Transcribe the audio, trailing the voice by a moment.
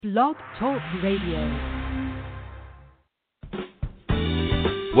Blog Talk Radio.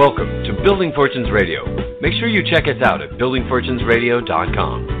 Welcome to Building Fortunes Radio. Make sure you check us out at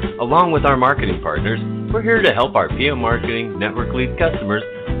buildingfortunesradio.com. Along with our marketing partners, we're here to help our PM Marketing Network Lead customers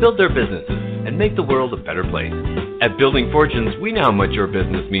build their businesses and make the world a better place. At Building Fortunes, we know how much your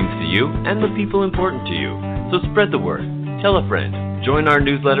business means to you and the people important to you. So spread the word, tell a friend, join our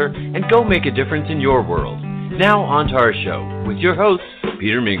newsletter, and go make a difference in your world. Now on to our show with your host,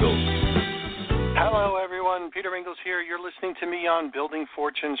 Peter Mingils. Hello, everyone. Peter Mingils here. You're listening to me on Building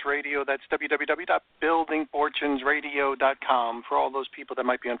Fortunes Radio. That's www.buildingfortunesradio.com. For all those people that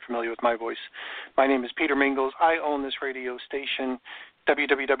might be unfamiliar with my voice, my name is Peter Mingils. I own this radio station.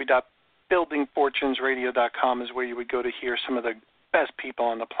 www.buildingfortunesradio.com is where you would go to hear some of the best people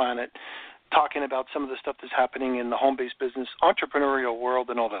on the planet talking about some of the stuff that's happening in the home-based business, entrepreneurial world,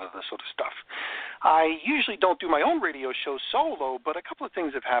 and all that other sort of stuff. I usually don't do my own radio show solo, but a couple of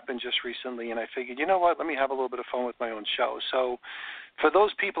things have happened just recently, and I figured, you know what, let me have a little bit of fun with my own show. So for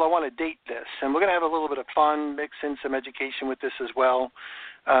those people, I want to date this, and we're going to have a little bit of fun, mix in some education with this as well.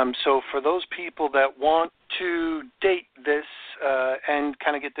 So for those people that want to date this and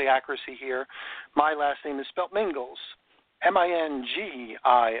kind of get the accuracy here, my last name is spelled Mingils. Mingils.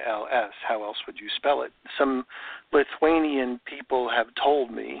 How else would you spell it? Some Lithuanian people have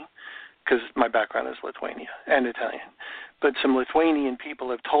told me, because my background is Lithuania and Italian, but some Lithuanian people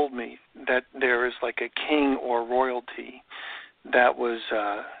have told me that there is like a king or royalty that was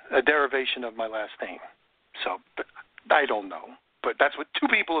a derivation of my last name. So but I don't know, but that's what two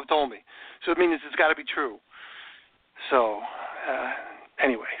people have told me. So it means it's got to be true. So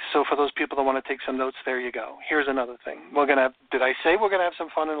anyway, so for those people that want to take some notes, there you go. Here's another thing. Did I say we're going to have some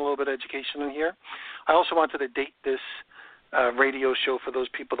fun and a little bit of education in here? I also wanted to date this radio show for those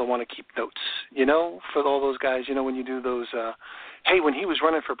people that want to keep notes. You know, for all those guys, you know, when you do those, hey, when he was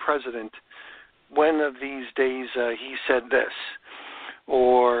running for president, one of these days he said this,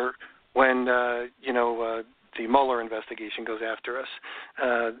 or when, the Mueller investigation goes after us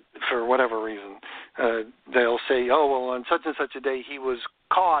for whatever reason. They'll say, oh, well, on such and such a day he was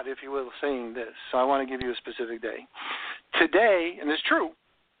caught, if you will, saying this. So I want to give you a specific day. Today, and this is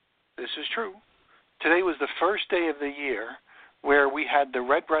true, today was the first day of the year where we had the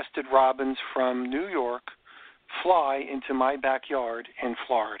red-breasted robins from New York fly into my backyard in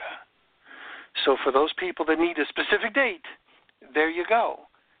Florida. So for those people that need a specific date, there you go.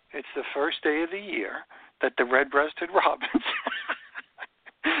 It's the first day of the year that the red-breasted robins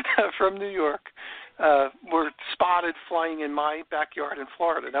from New York were spotted flying in my backyard in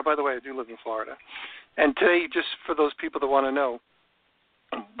Florida. Now, by the way, I do live in Florida. And today, just for those people that want to know,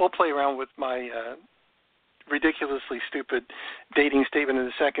 we'll play around with my ridiculously stupid dating statement in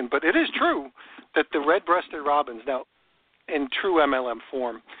a second, but it is true that the red-breasted robins, now, in true MLM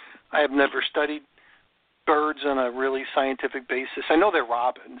form, I have never studied birds on a really scientific basis. I know they're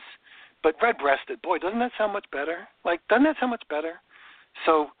robins, but red-breasted, boy, doesn't that sound much better? Doesn't that sound much better?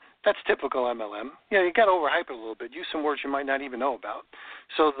 So that's typical MLM. Yeah, you got to overhype it a little bit. Use some words you might not even know about.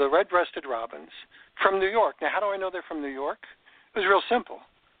 So the red-breasted robins from New York. Now, how do I know they're from New York? It was real simple.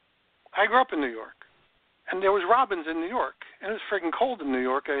 I grew up in New York, and there was robins in New York, and it was freaking cold in New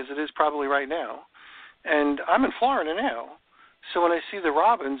York, as it is probably right now. And I'm in Florida now, so when I see the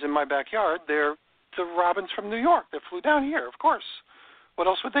robins in my backyard, they're the robins from New York that flew down here, of course. What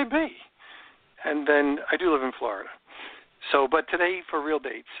else would they be? And then I do live in Florida. So, but today for real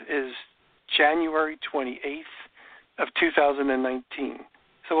dates is January 28th of 2019.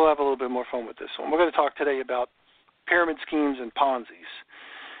 So we'll have a little bit more fun with this one. We're going to talk today about pyramid schemes and Ponzi's.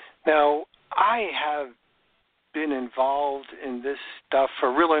 Now, I have been involved in this stuff for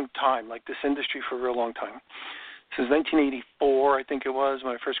a real long time, like this industry for a real long time. Since 1984, I think it was,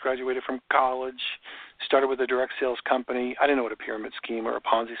 when I first graduated from college, started with a direct sales company. I didn't know what a pyramid scheme or a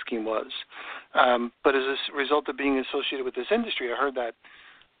Ponzi scheme was. But as a result of being associated with this industry, I heard that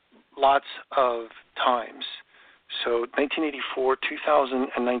lots of times. So 1984,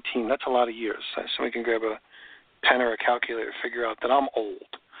 2019, that's a lot of years. So somebody can grab a pen or a calculator to figure out that I'm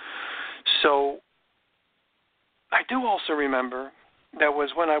old. So I do also remember that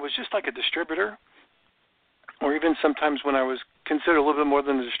was when I was just like a distributor, or even sometimes when I was considered a little bit more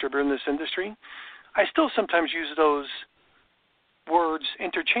than a distributor in this industry, I still sometimes use those words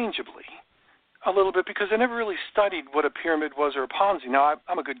interchangeably a little bit because I never really studied what a pyramid was or a Ponzi. Now,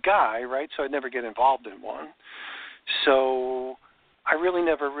 I'm a good guy, right, so I'd never get involved in one. So I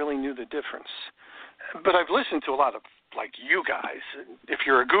never really knew the difference. But I've listened to a lot of, like, you guys. If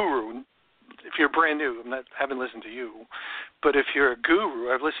you're a guru, if you're brand new, I haven't listened to you, but if you're a guru,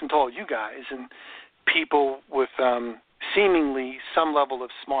 I've listened to all you guys, and people with seemingly some level of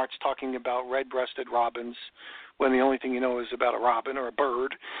smarts talking about red-breasted robins when the only thing you know is about a robin or a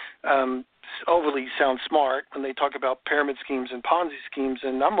bird. Overly sound smart when they talk about pyramid schemes and Ponzi schemes,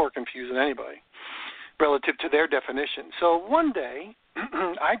 and I'm more confused than anybody relative to their definition. So one day,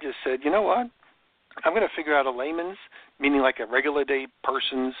 I just said, you know what? I'm going to figure out a layman's, meaning like a regular day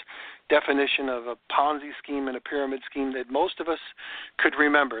person's definition of a Ponzi scheme and a pyramid scheme that most of us could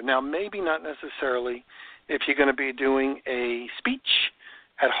remember. Now, maybe not necessarily if you're going to be doing a speech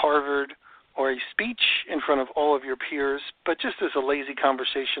at Harvard or a speech in front of all of your peers, but just as a lazy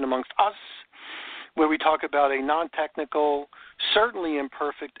conversation amongst us where we talk about a non-technical, certainly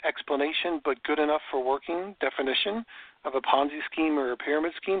imperfect explanation, but good enough for working definition of a Ponzi scheme or a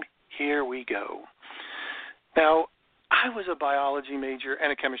pyramid scheme. Here we go. Now, I was a biology major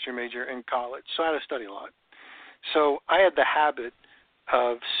and a chemistry major in college, so I had to study a lot. So I had the habit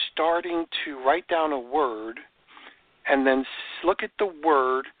of starting to write down a word and then look at the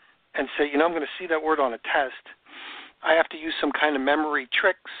word and say, you know, I'm going to see that word on a test. I have to use some kind of memory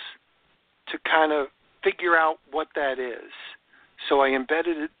tricks to kind of figure out what that is. So I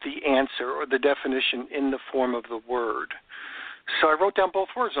embedded the answer or the definition in the form of the word. So I wrote down both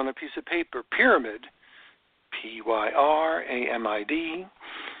words on a piece of paper: pyramid, Pyramid,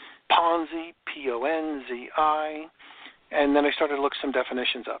 Ponzi, Ponzi, and then I started to look some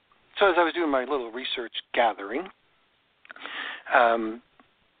definitions up. So as I was doing my little research gathering,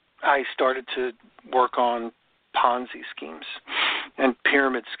 I started to work on Ponzi schemes and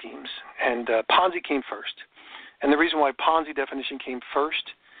pyramid schemes, and Ponzi came first. And the reason why Ponzi definition came first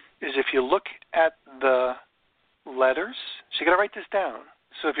is if you look at the letters, so you got to write this down.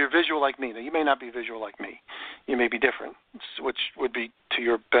 So if you're visual like me, now you may not be visual like me, you may be different, which would be to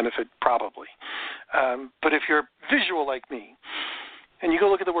your benefit probably. But if you're visual like me, and you go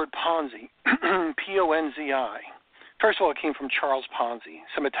look at the word Ponzi, Ponzi, first of all, it came from Charles Ponzi,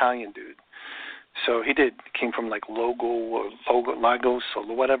 some Italian dude. So he came from like Lagos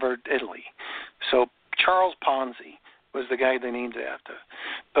or whatever, Italy. So Charles Ponzi was the guy they named it after.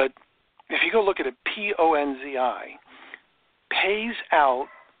 But if you go look at it, Ponzi pays out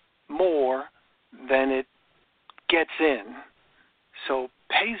more than it gets in. So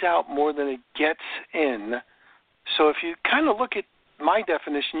pays out more than it gets in. So if you kind of look at my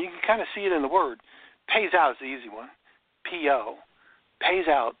definition, you can kind of see it in the word. Pays out is the easy one. P-O. Pays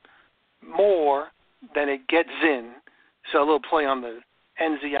out more than it gets in. So a little play on the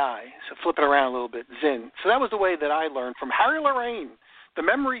NZI. So flip it around a little bit, Zin. So that was the way that I learned from Harry Lorraine, the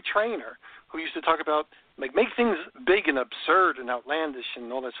memory trainer, who used to talk about make things big and absurd and outlandish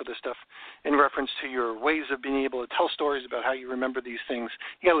and all that sort of stuff in reference to your ways of being able to tell stories about how you remember these things.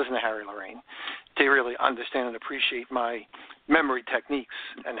 You got to listen to Harry Lorraine to really understand and appreciate my memory techniques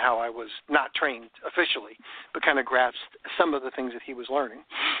and how I was not trained officially, but kind of grasped some of the things that he was learning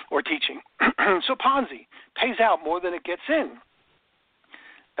or teaching. So Ponzi pays out more than it gets in.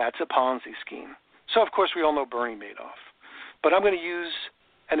 That's a Ponzi scheme. So, of course, we all know Bernie Madoff. But I'm going to use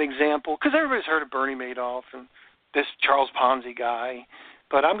an example, because everybody's heard of Bernie Madoff and this Charles Ponzi guy,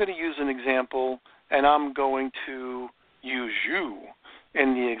 but I'm going to use an example, and I'm going to use you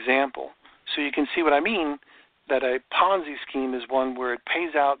in the example. So you can see what I mean, that a Ponzi scheme is one where it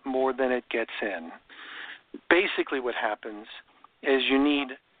pays out more than it gets in. Basically what happens is you need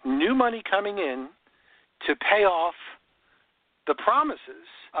new money coming in to pay off the promises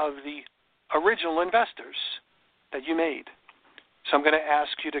of the original investors that you made. So I'm going to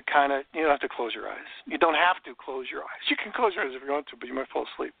ask you to you don't have to close your eyes. You don't have to close your eyes. You can close your eyes if you want to, but you might fall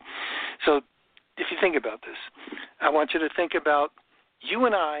asleep. So if you think about this, I want you to think about you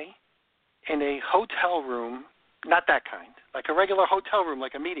and I in a hotel room, not that kind, like a regular hotel room,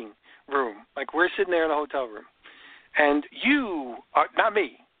 like a meeting room, like we're sitting there in a hotel room. And you are, not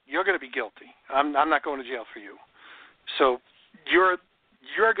me, you're going to be guilty. I'm not going to jail for you. So you're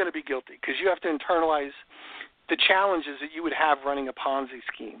going to be guilty because you have to internalize the challenges that you would have running a Ponzi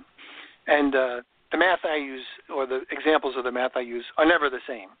scheme. And the math I use, or the examples of the math I use, are never the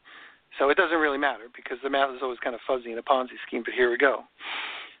same. So it doesn't really matter because the math is always kind of fuzzy in a Ponzi scheme, but here we go.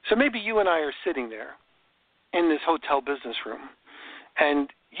 So maybe you and I are sitting there in this hotel business room, and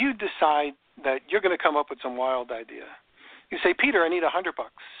you decide that you're going to come up with some wild idea. You say, Peter, I need $100.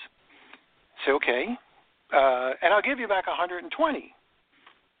 Say, okay, and I'll give you back 120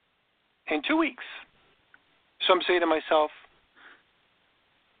 in 2 weeks. So I'm saying to myself,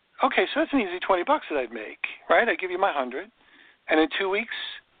 okay, so that's an easy $20 that I'd make, right? I give you my 100, and in 2 weeks,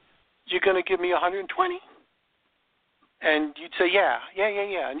 you're going to give me 120. And you'd say, yeah.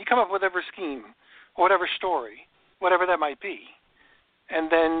 And you come up with whatever scheme or whatever story, whatever that might be.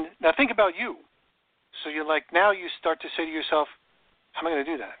 And then, now think about you. So you're like, now you start to say to yourself, how am I going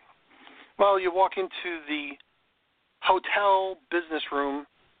to do that? Well, you walk into the hotel business room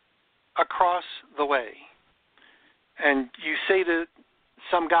across the way, and you say to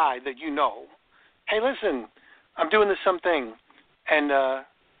some guy that you know, hey, listen, I'm doing this something, and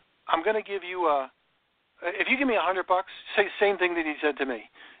I'm going to give you if you give me $100, say the same thing that he said to me.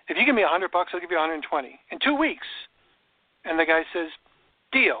 If you give me $100, I'll give you 120 in 2 weeks. And the guy says,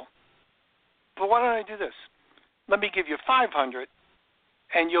 deal. But why don't I do this? Let me give you 500,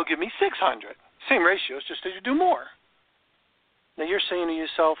 and you'll give me 600. Same ratios, just that you do more. Now you're saying to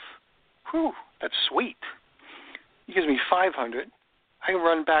yourself, whew, that's sweet. He gives me 500. I can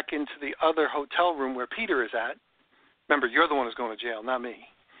run back into the other hotel room where Peter is at. Remember, you're the one who's going to jail, not me.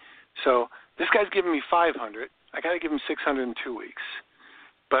 So this guy's giving me 500. I got to give him 600 in 2 weeks.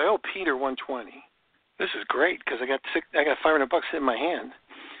 But I owe Peter 120. This is great because I got $500 in my hand.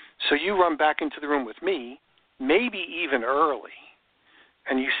 So you run back into the room with me, maybe even early,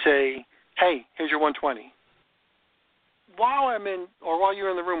 and you say, hey, here's your 120. While you're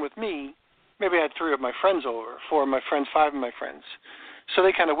in the room with me, maybe I had 3 of my friends over, 4 of my friends, 5 of my friends. So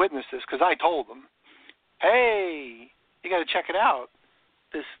they kind of witnessed this because I told them, hey, you got to check it out.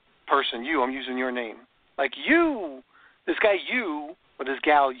 This person, you, I'm using your name. Like you, this guy you, or this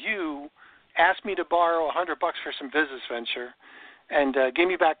gal you, asked me to borrow $100 for some business venture and gave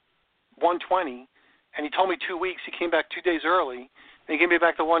me back 120, and he told me 2 weeks. He came back 2 days early, and he gave me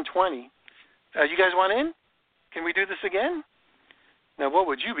back the 120. You guys want in? Can we do this again? Now, what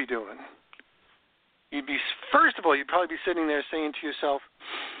would you be doing? First of all, you'd probably be sitting there saying to yourself,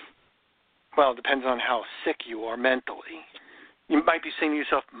 well, it depends on how sick you are mentally. You might be saying to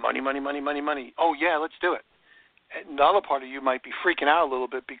yourself, money, money, money, money, money. Oh, yeah, let's do it. And the other part of you might be freaking out a little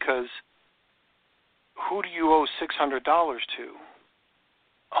bit because who do you owe $600 to?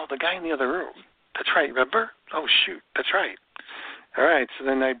 Oh, the guy in the other room. That's right, remember? Oh, shoot, that's right. All right, so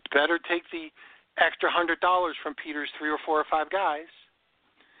then I better take the extra $100 from Peter's 3 or 4 or 5 guys.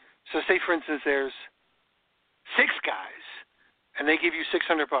 So say, for instance, there's 6 guys, and they give you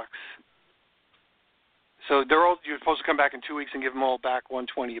 $600. So you're supposed to come back in 2 weeks and give them all back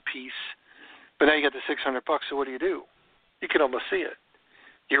 $120 apiece. But now you got the $600. So what do? You can almost see it.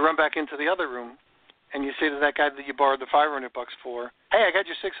 You run back into the other room, and you say to that guy that you borrowed the $500 for, hey, I got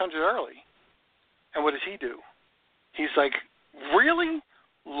you $600 early. And what does he do? He's like, really?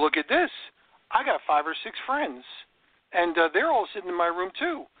 Look at this. I got 5 or 6 friends, and they're all sitting in my room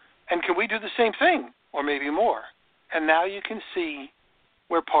too. And can we do the same thing, or maybe more? And now you can see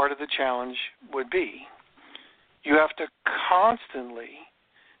where part of the challenge would be. You have to constantly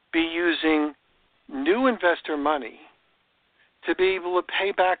be using new investor money to be able to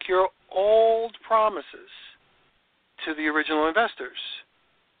pay back your old promises to the original investors.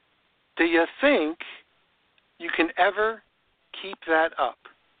 Do you think you can ever keep that up?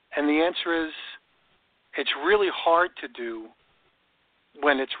 And the answer is, it's really hard to do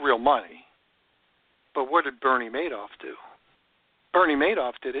when it's real money. But what did Bernie Madoff do? Bernie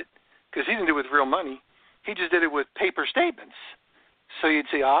Madoff did it because he didn't do it with real money. He just did it with paper statements. So you'd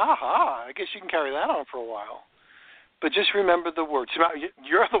say, aha, I guess you can carry that on for a while. But just remember the words.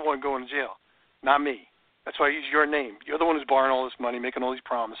 You're the one going to jail, not me. That's why I use your name. You're the one who's borrowing all this money, making all these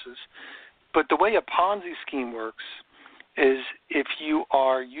promises. But the way a Ponzi scheme works is if you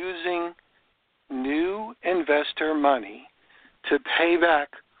are using new investor money to pay back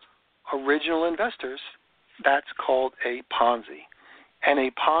original investors, that's called a Ponzi. And a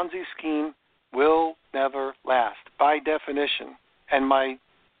Ponzi scheme will never last, by definition. And my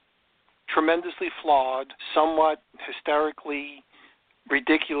tremendously flawed, somewhat hysterically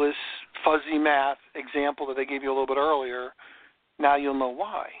ridiculous, fuzzy math example that I gave you a little bit earlier, now you'll know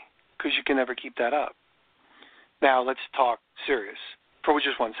why, because you can never keep that up. Now let's talk serious for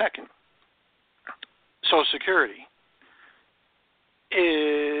just 1 second. Social Security.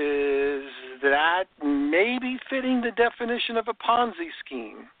 Is that maybe fitting the definition of a Ponzi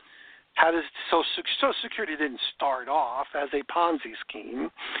scheme? How does Social Security didn't start off as a Ponzi scheme.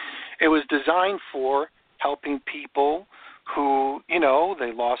 It was designed for helping people who,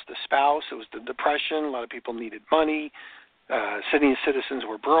 they lost a spouse. It was the Depression. A lot of people needed money. Sydney citizens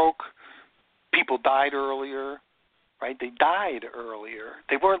were broke. People died earlier, right? They died earlier.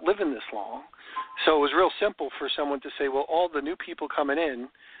 They weren't living this long. So it was real simple for someone to say, well, all the new people coming in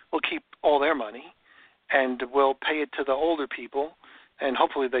will keep all their money, and we'll pay it to the older people, and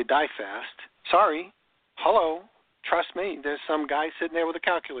hopefully they die fast. Sorry. Hello. Trust me. There's some guy sitting there with a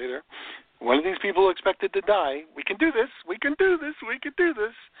calculator. One of these people expected to die. We can do this. We can do this. We can do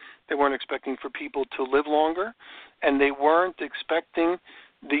this. They weren't expecting for people to live longer, and they weren't expecting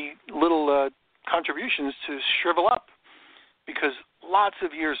the little contributions to shrivel up, because lots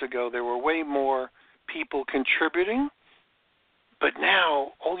of years ago there were way more people contributing, but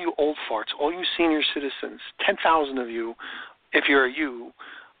now all you old farts, all you senior citizens, 10,000 of you, if you're a you,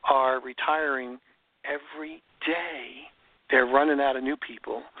 are retiring every day. They're running out of new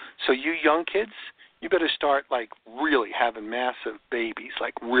people. So you young kids, you better start like really having massive babies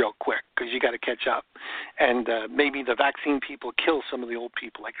like real quick, because you got to catch up. And maybe the vaccine people kill some of the old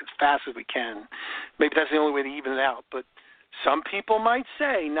people like as fast as we can. Maybe that's the only way to even it out. But some people might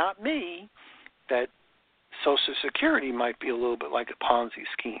say, not me, that Social Security might be a little bit like a Ponzi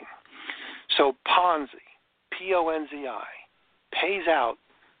scheme. So Ponzi, P-O-N-Z-I, pays out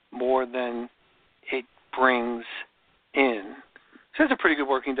more than it brings in. So that's a pretty good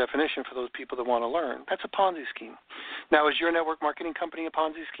working definition for those people that want to learn. That's a Ponzi scheme. Now, is your network marketing company a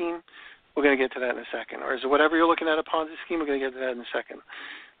Ponzi scheme? We're going to get to that in a second. Or is it whatever you're looking at a Ponzi scheme? We're going to get to that in a second.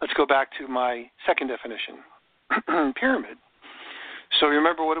 Let's go back to my second definition, pyramid. So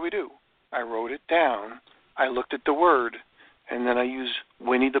remember, what do? I wrote it down. I looked at the word, and then I use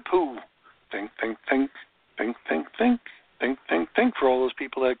Winnie the Pooh. Think, think, think, think, think, think. Think, think, think for all those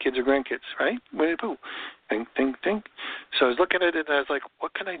people that have kids or grandkids, right? Winnie the Pooh. Think, think, think. So I was looking at it and I was like,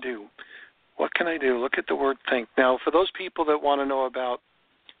 what can I do? What can I do? Look at the word think. Now, for those people that want to know about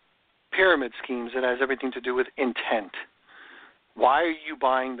pyramid schemes, it has everything to do with intent. Why are you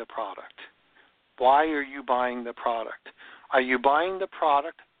buying the product? Why are you buying the product? Are you buying the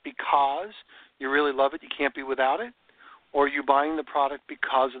product because you really love it, you can't be without it? Or are you buying the product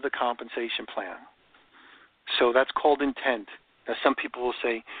because of the compensation plan? So that's called intent. Now, some people will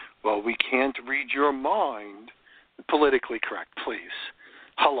say, well, we can't read your mind. Politically correct, please.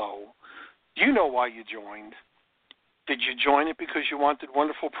 Hello. You know why you joined. Did you join it because you wanted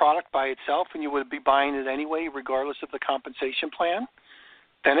wonderful product by itself and you would be buying it anyway regardless of the compensation plan?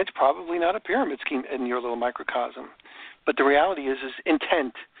 Then it's probably not a pyramid scheme in your little microcosm. But the reality is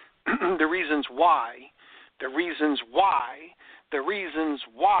intent. The reasons why.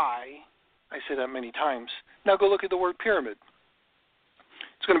 I say that many times. Now go look at the word pyramid.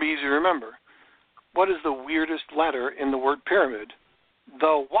 It's going to be easy to remember. What is the weirdest letter in the word pyramid?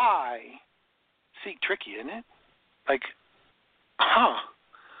 The Y. See, tricky, isn't it? Like,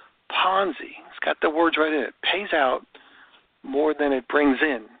 Ponzi. It's got the words right in it. Pays out more than it brings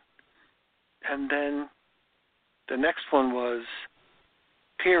in. And then the next one was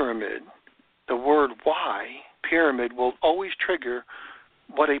pyramid. The word Y, pyramid, will always trigger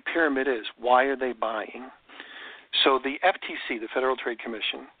what a pyramid is. Why are they buying? So the FTC, the Federal Trade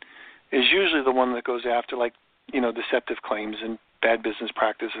Commission, is usually the one that goes after, like, deceptive claims and bad business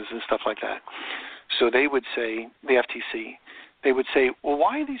practices and stuff like that. So they would say, the FTC, they would say, well,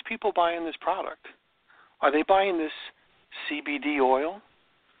 why are these people buying this product? Are they buying this CBD oil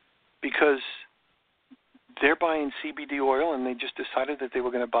because they're buying CBD oil and they just decided that they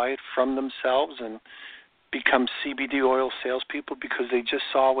were going to buy it from themselves and become CBD oil salespeople because they just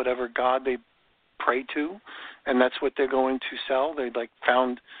saw whatever God they pray to, and that's what they're going to sell? They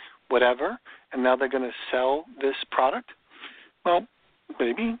found whatever, and now they're going to sell this product? Well,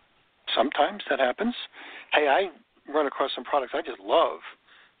 maybe sometimes that happens. Hey, I run across some products I just love,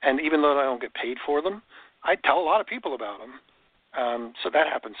 and even though I don't get paid for them, I tell a lot of people about them. So that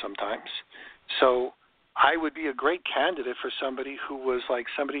happens sometimes. So I would be a great candidate for somebody who was like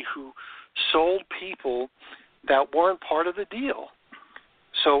somebody who sold people that weren't part of the deal.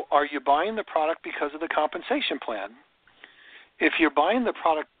 So are you buying the product because of the compensation plan? If you're buying the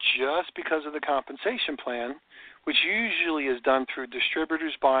product just because of the compensation plan, which usually is done through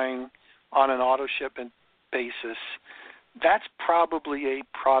distributors buying on an auto shipment basis, that's probably a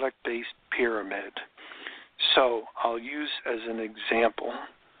product-based pyramid. So I'll use as an example.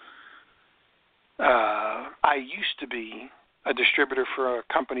 I used to be a distributor for a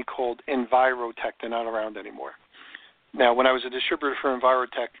company called Envirotech. They're not around anymore. Now, when I was a distributor for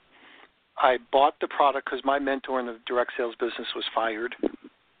Envirotech, I bought the product because my mentor in the direct sales business was fired.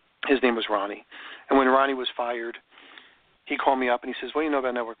 His name was Ronnie. And when Ronnie was fired, he called me up and he says, what do you know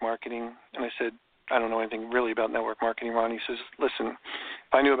about network marketing? And I said, I don't know anything really about network marketing, Ronnie. He says, listen,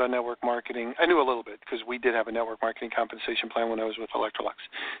 if I knew about network marketing, I knew a little bit because we did have a network marketing compensation plan when I was with Electrolux.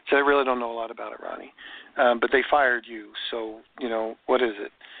 So I really don't know a lot about it, Ronnie. But they fired you, so, what is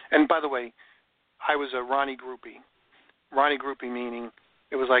it? And by the way, I was a Ronnie groupie. Ronnie groupie meaning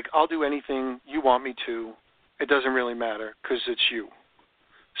it was like, I'll do anything you want me to. It doesn't really matter because it's you.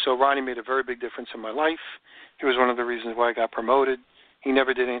 So Ronnie made a very big difference in my life. He was one of the reasons why I got promoted. He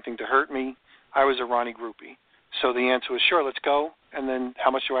never did anything to hurt me. I was a Ronnie groupie. So the answer was, sure, let's go. And then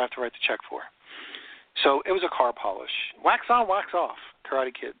how much do I have to write the check for? So it was a car polish. Wax on, wax off,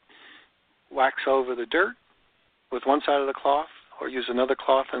 Karate Kid. wax over the dirt with one side of the cloth or use another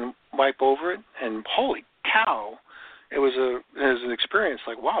cloth and wipe over it, and holy cow, it was an experience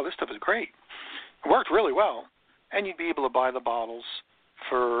like, wow, this stuff is great. It worked really well. And you'd be able to buy the bottles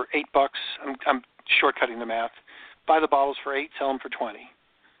for $8. I'm shortcutting the math. Buy the bottles for $8, sell them for $20.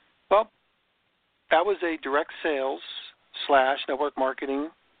 Well, that was a direct sales / network marketing,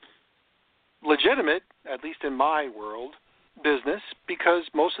 legitimate, at least in my world, business, because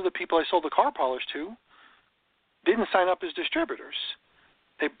most of the people I sold the car polish to didn't sign up as distributors.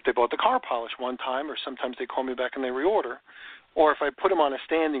 They bought the car polish one time, or sometimes they call me back and they reorder. Or if I put them on a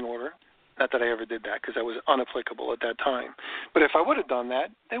standing order, not that I ever did that because that was unapplicable at that time. But if I would have done that,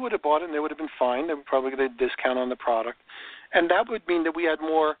 they would have bought it and they would have been fine. They would probably get a discount on the product. And that would mean that we had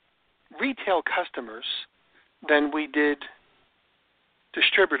more retail customers than we did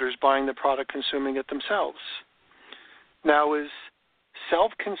distributors buying the product, consuming it themselves. Now, is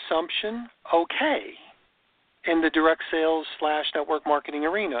self-consumption okay in the direct sales / network marketing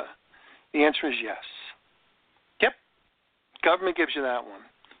arena? The answer is yes. Yep. Government gives you that one.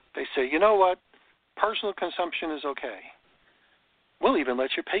 They say, you know what? Personal consumption is okay. We'll even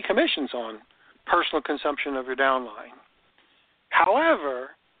let you pay commissions on personal consumption of your downline. However,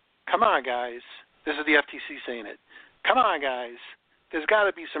 come on, guys. This is the FTC saying it. Come on, guys. There's got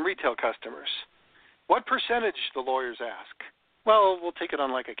to be some retail customers. What percentage, the lawyers ask? Well, we'll take it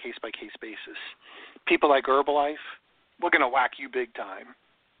on like a case-by-case basis. People like Herbalife, we're going to whack you big time.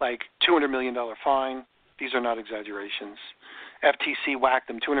 Like $200 million fine. These are not exaggerations. FTC whacked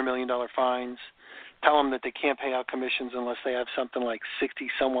them $200 million fines. Tell them that they can't pay out commissions unless they have something like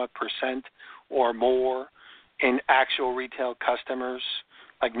 60-somewhat% or more in actual retail customers,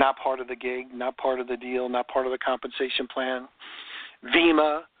 like not part of the gig, not part of the deal, not part of the compensation plan.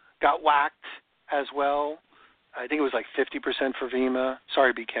 Vima got whacked as well. I think it was like 50% for Vima.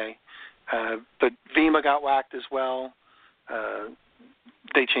 Sorry, BK. But Vima got whacked as well.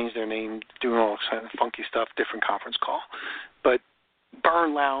 They changed their name, doing all kind of funky stuff, different conference call. But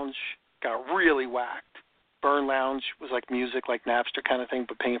Burn Lounge got really whacked. Burn Lounge was like music, like Napster kind of thing,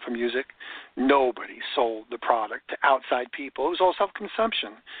 but paying for music. Nobody sold the product to outside people. It was all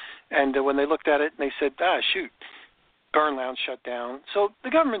self-consumption. And when they looked at it, and they said, shoot, Burn Lounge shut down. So the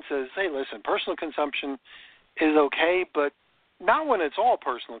government says, hey, listen, personal consumption is okay, but not when it's all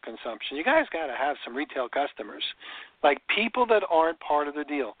personal consumption. You guys got to have some retail customers, like people that aren't part of the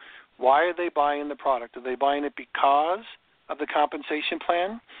deal. Why are they buying the product? Are they buying it because of the compensation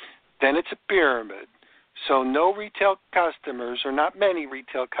plan? Then it's a pyramid. So no retail customers, or not many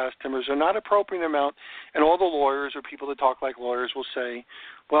retail customers, or not appropriate amount, and all the lawyers or people that talk like lawyers will say,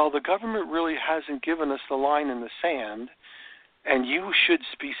 well, the government really hasn't given us the line in the sand, and you should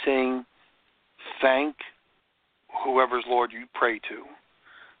be saying, thank whoever's Lord you pray to.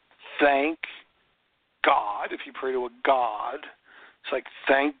 Thank God, if you pray to a God. It's like,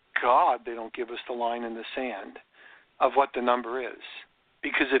 thank God they don't give us the line in the sand of what the number is.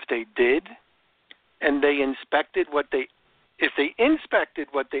 Because if they did, and they inspected if they inspected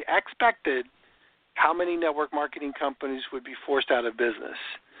what they expected, how many network marketing companies would be forced out of business?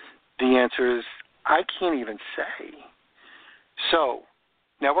 The answer is, I can't even say. So,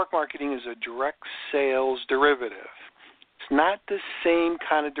 network marketing is a direct sales derivative. It's not the same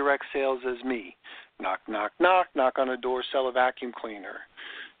kind of direct sales as me. Knock, knock, knock, knock on a door, sell a vacuum cleaner.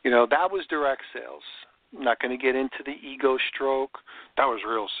 That was direct sales. I'm not going to get into the ego stroke. That was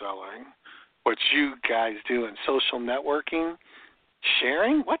real selling. What you guys do in social networking,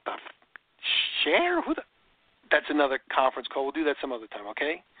 sharing? What the share? That's another conference call. We'll do that some other time,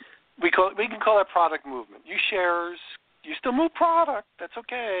 okay? We can call that product movement. You sharers, you still move product. That's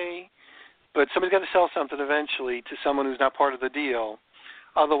okay. But somebody's got to sell something eventually to someone who's not part of the deal.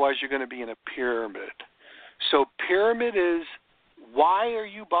 Otherwise, you're going to be in a pyramid. So pyramid is, why are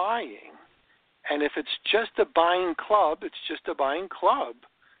you buying? And if it's just a buying club, it's just a buying club.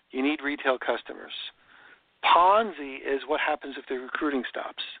 You need retail customers. Ponzi is what happens if the recruiting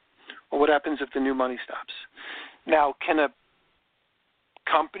stops, or what happens if the new money stops. Now, can a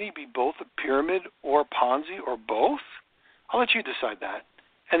company be both a pyramid or Ponzi or both? I'll let you decide that.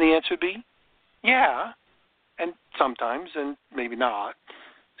 And the answer would be, yeah, and sometimes, and maybe not.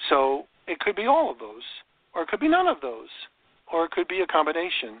 So it could be all of those, or it could be none of those, or it could be a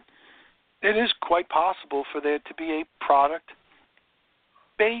combination. It is quite possible for there to be a product-based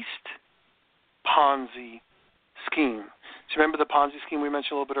Ponzi scheme. So remember the Ponzi scheme we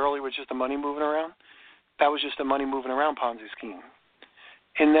mentioned a little bit earlier was just the money moving around? That was just a money moving around Ponzi scheme.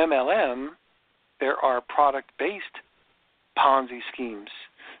 In MLM, there are product-based Ponzi schemes.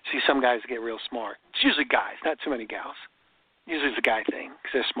 See, some guys get real smart. It's usually guys, not too many gals. Usually it's a guy thing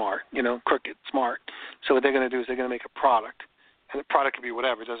because they're smart, crooked, smart. So what they're going to do is they're going to make a product, and the product could be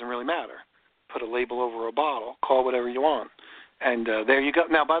whatever. It doesn't really matter. Put a label over a bottle, call it whatever you want, and there you go.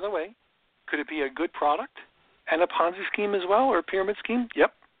 Now, by the way, could it be a good product and a Ponzi scheme as well, or a pyramid scheme?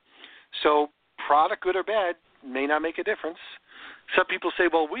 Yep. So product, good or bad, may not make a difference. Some people say,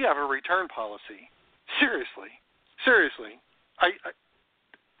 well, we have a return policy. Seriously.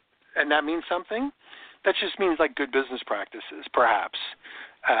 And that means something? That just means like good business practices, perhaps.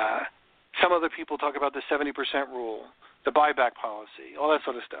 Some other people talk about the 70% rule, the buyback policy, all that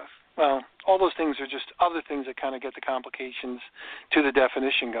sort of stuff. Well, all those things are just other things that kind of get the complications to the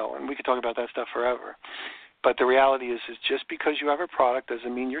definition going. We could talk about that stuff forever. But the reality is just because you have a product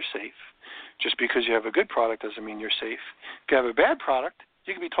doesn't mean you're safe. Just because you have a good product doesn't mean you're safe. If you have a bad product,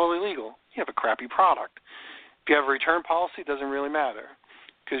 you can be totally legal. You have a crappy product. If you have a return policy, it doesn't really matter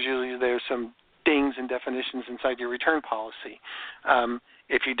because usually there's some things and definitions inside your return policy.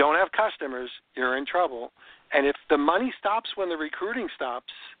 If you don't have customers, you're in trouble. And if the money stops when the recruiting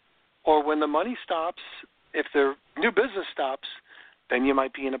stops, or when the money stops, if the new business stops, then you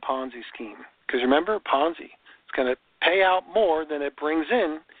might be in a Ponzi scheme. Because remember, Ponzi, it's going to pay out more than it brings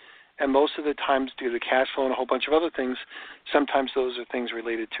in, and most of the times due to cash flow and a whole bunch of other things, sometimes those are things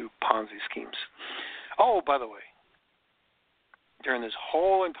related to Ponzi schemes. Oh, by the way, during this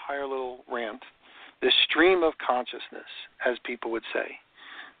whole entire little rant, this stream of consciousness, as people would say,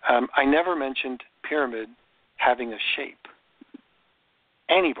 I never mentioned pyramid having a shape.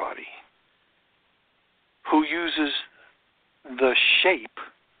 Anybody who uses the shape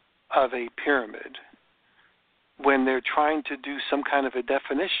of a pyramid when they're trying to do some kind of a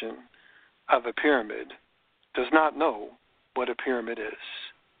definition of a pyramid does not know what a pyramid is.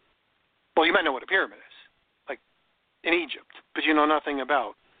 Well, you might know what a pyramid is, like in Egypt, but you know nothing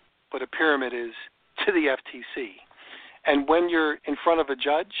about what a pyramid is to the FTC. And when you're in front of a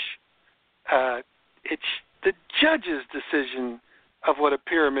judge, it's the judge's decision of what a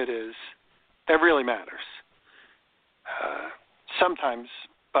pyramid is that really matters. Sometimes,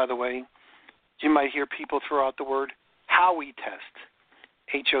 by the way, you might hear people throw out the word Howey test,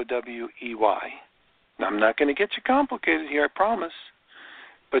 Howey. Now, I'm not going to get you complicated here, I promise.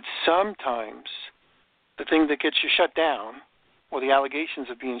 But sometimes the thing that gets you shut down, or the allegations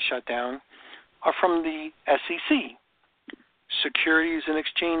of being shut down, are from the SEC, Securities and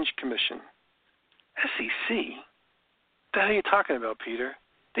Exchange Commission. SEC? What the hell are you talking about, Peter?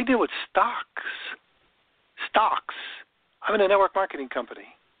 They deal with stocks. Stocks. I'm in a network marketing company.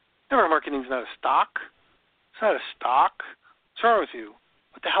 Network marketing is not a stock. It's not a stock. What's wrong with you?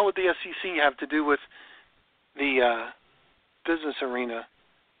 What the hell would the SEC have to do with the business arena?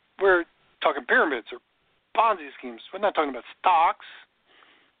 We're talking pyramids or Ponzi schemes. We're not talking about stocks.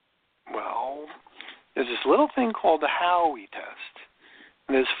 Well, there's this little thing called the Howey test.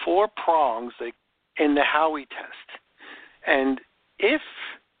 And there's 4 prongs in the Howey test. And if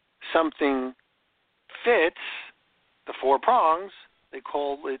something fits the 4 prongs, they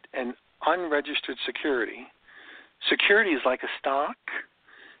call it an unregistered security. Security is like a stock,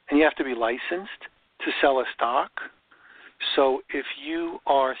 and you have to be licensed to sell a stock. So if you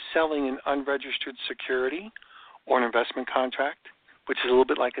are selling an unregistered security or an investment contract, which is a little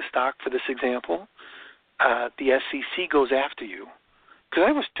bit like a stock for this example, the SEC goes after you. Because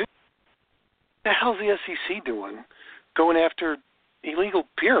I was too. What the hell's the SEC doing? Going after illegal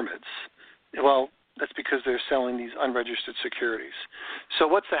pyramids? Well, that's because they're selling these unregistered securities. So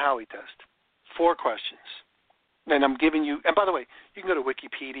what's the Howey test? 4 questions. And I'm giving you, and by the way, you can go to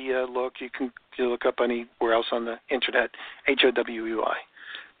Wikipedia, you can look up anywhere else on the internet, Howey.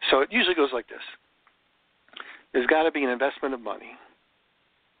 So it usually goes like this. There's got to be an investment of money.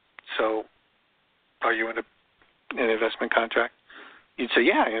 So are you in an investment contract? You'd say,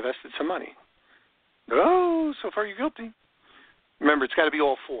 yeah, I invested some money. Oh, so far you're guilty. Remember, it's got to be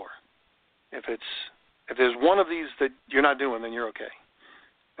all 4. If there's one of these that you're not doing, then you're okay.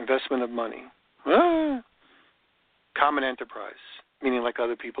 Investment of money. Common enterprise, meaning like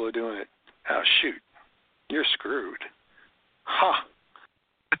other people are doing it. Oh, shoot, you're screwed. Huh.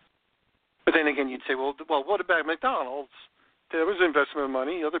 But then again, you'd say, well, what about McDonald's? There was investment of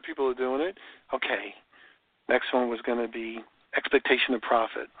money. Other people are doing it. Okay. Next one was going to be expectation of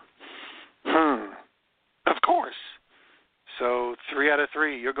profit. Of course. So 3 out of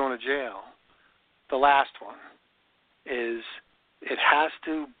 3, you're going to jail. The last one is it has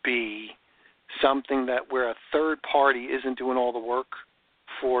to be something that where a third party isn't doing all the work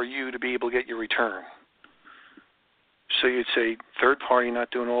for you to be able to get your return. So you'd say, third party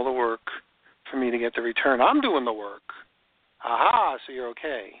not doing all the work for me to get the return. I'm doing the work. Aha, so you're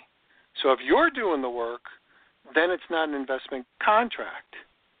okay. So if you're doing the work, then it's not an investment contract.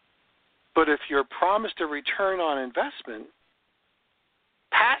 But if you're promised a return on investment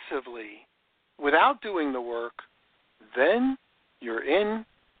passively without doing the work, then you're in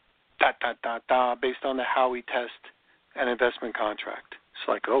based on the Howey test and investment contract. It's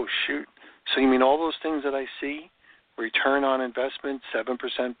like, oh, shoot. So you mean all those things that I see, return on investment,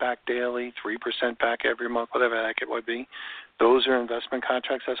 7% back daily, 3% back every month, whatever the heck it would be, those are investment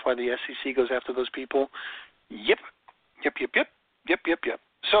contracts. That's why the SEC goes after those people. Yep.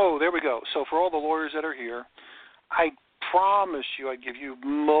 So there we go. So for all the lawyers that are here, I promise you I'd give you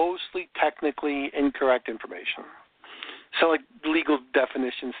mostly technically incorrect information. So like legal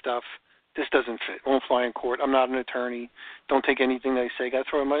definition stuff, this doesn't fit. Won't fly in court. I'm not an attorney. Don't take anything they say. Got to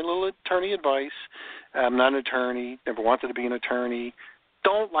throw in my little attorney advice. I'm not an attorney. Never wanted to be an attorney.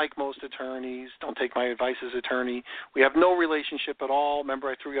 Don't like most attorneys. Don't take my advice as attorney. We have no relationship at all. Remember,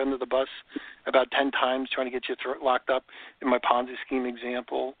 I threw you under the bus about 10 times trying to get you locked up in my Ponzi scheme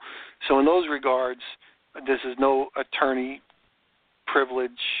example. So in those regards, this is no attorney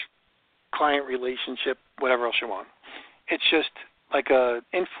privilege, client relationship, whatever else you want. It's just like a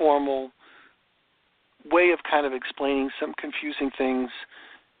informal way of kind of explaining some confusing things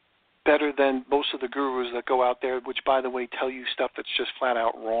better than most of the gurus that go out there, which, by the way, tell you stuff that's just flat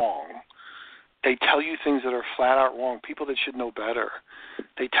out wrong. They tell you things that are flat out wrong. People that should know better,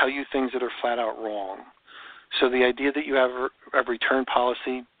 they tell you things that are flat out wrong. So the idea that you have a return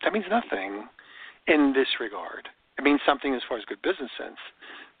policy, that means nothing in this regard. It means something as far as good business sense,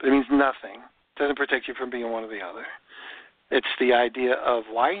 but it means nothing. It doesn't protect you from being one or the other. It's the idea of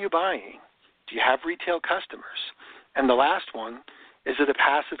why are you buying? Do you have retail customers? And the last one, is it a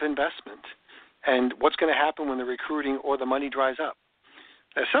passive investment? And what's going to happen when the recruiting or the money dries up?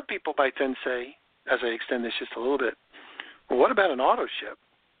 Now, some people might then say, as I extend this just a little bit, well, what about an auto ship?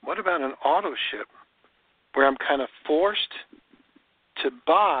 What about an auto ship where I'm kind of forced to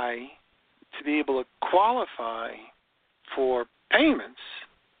buy to be able to qualify for payments?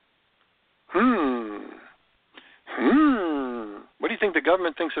 What do you think the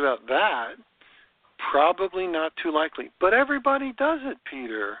government thinks about that? Probably not too likely. But everybody does it,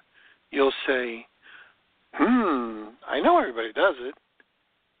 Peter. You'll say, I know everybody does it.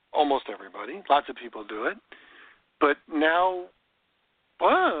 Almost everybody. Lots of people do it. But now,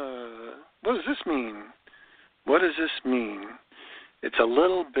 what does this mean? What does this mean? It's a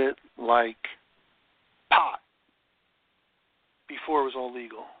little bit like pot before it was all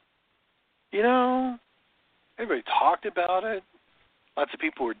legal. You know, everybody talked about it. Lots of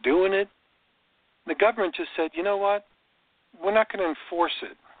people were doing it. The government just said, you know what? We're not going to enforce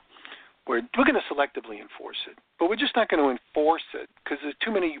it. We're going to selectively enforce it, but we're just not going to enforce it because there's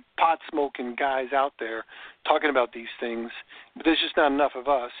too many pot-smoking guys out there talking about these things, but there's just not enough of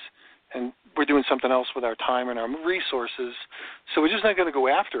us, and we're doing something else with our time and our resources, so we're just not going to go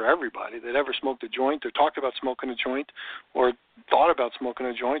after everybody that ever smoked a joint or talked about smoking a joint or thought about smoking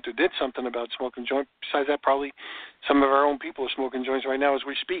a joint or did something about smoking a joint. Besides that, probably some of our own people are smoking joints right now as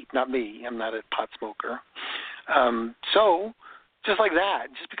we speak. Not me. I'm not a pot smoker. So just like that,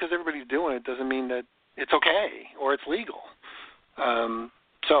 just because everybody's doing it doesn't mean that it's okay or it's legal.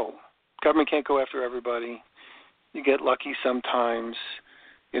 So government can't go after everybody. You get lucky sometimes.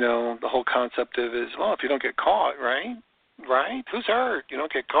 You know, the whole concept of is, well, if you don't get caught, right? Who's hurt? You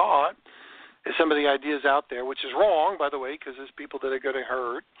don't get caught. There's some of the ideas out there, which is wrong, by the way, because there's people that are getting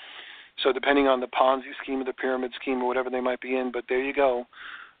hurt. So depending on the Ponzi scheme or the pyramid scheme or whatever they might be in, but there you go,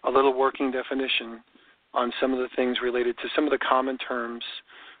 a little working definition on some of the things related to some of the common terms,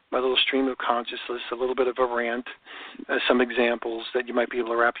 my little stream of consciousness, a little bit of a rant, some examples that you might be able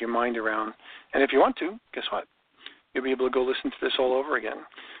to wrap your mind around. And if you want to, guess what? You'll be able to go listen to this all over again.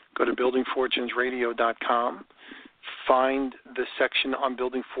 Go to buildingfortunesradio.com. Find the section on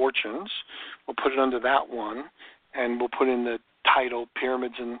building fortunes. We'll put it under that one, and we'll put in the title,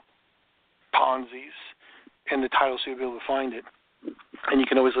 Pyramids and Ponzi's, in the title so you'll be able to find it. And you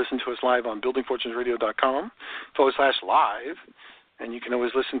can always listen to us live on buildingfortunesradio.com/live. And you can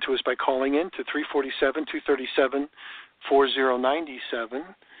always listen to us by calling in to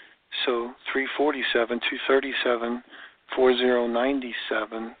 347-237-4097. So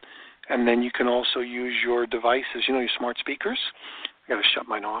 347-237-4097. And then you can also use your devices, you know, your smart speakers. I got to shut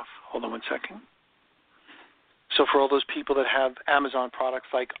mine off. Hold on one second. So for all those people that have Amazon products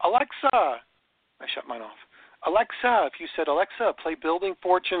like Alexa, I shut mine off. Alexa, if you said, Alexa, play Building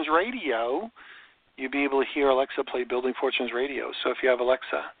Fortunes Radio, you'll be able to hear Alexa play Building Fortunes Radio. So if you have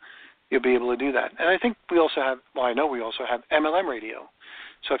Alexa, you'll be able to do that. And I think we also have, well, I know we also have MLM Radio.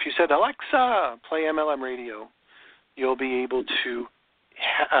 So if you said, Alexa, play MLM Radio, you'll be able to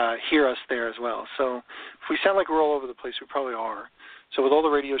hear us there as well. So if we sound like we're all over the place, we probably are. So with all the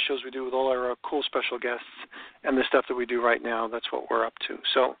radio shows we do, with all our cool special guests and the stuff that we do right now, that's what we're up to.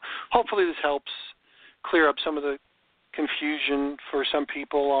 So hopefully this helps clear up some of the confusion for some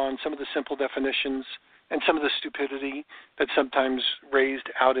people on some of the simple definitions and some of the stupidity that's sometimes raised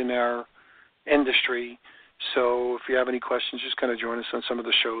out in our industry. So if you have any questions, just kind of join us on some of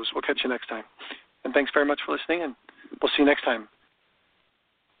the shows. We'll catch you next time. And thanks very much for listening, and we'll see you next time.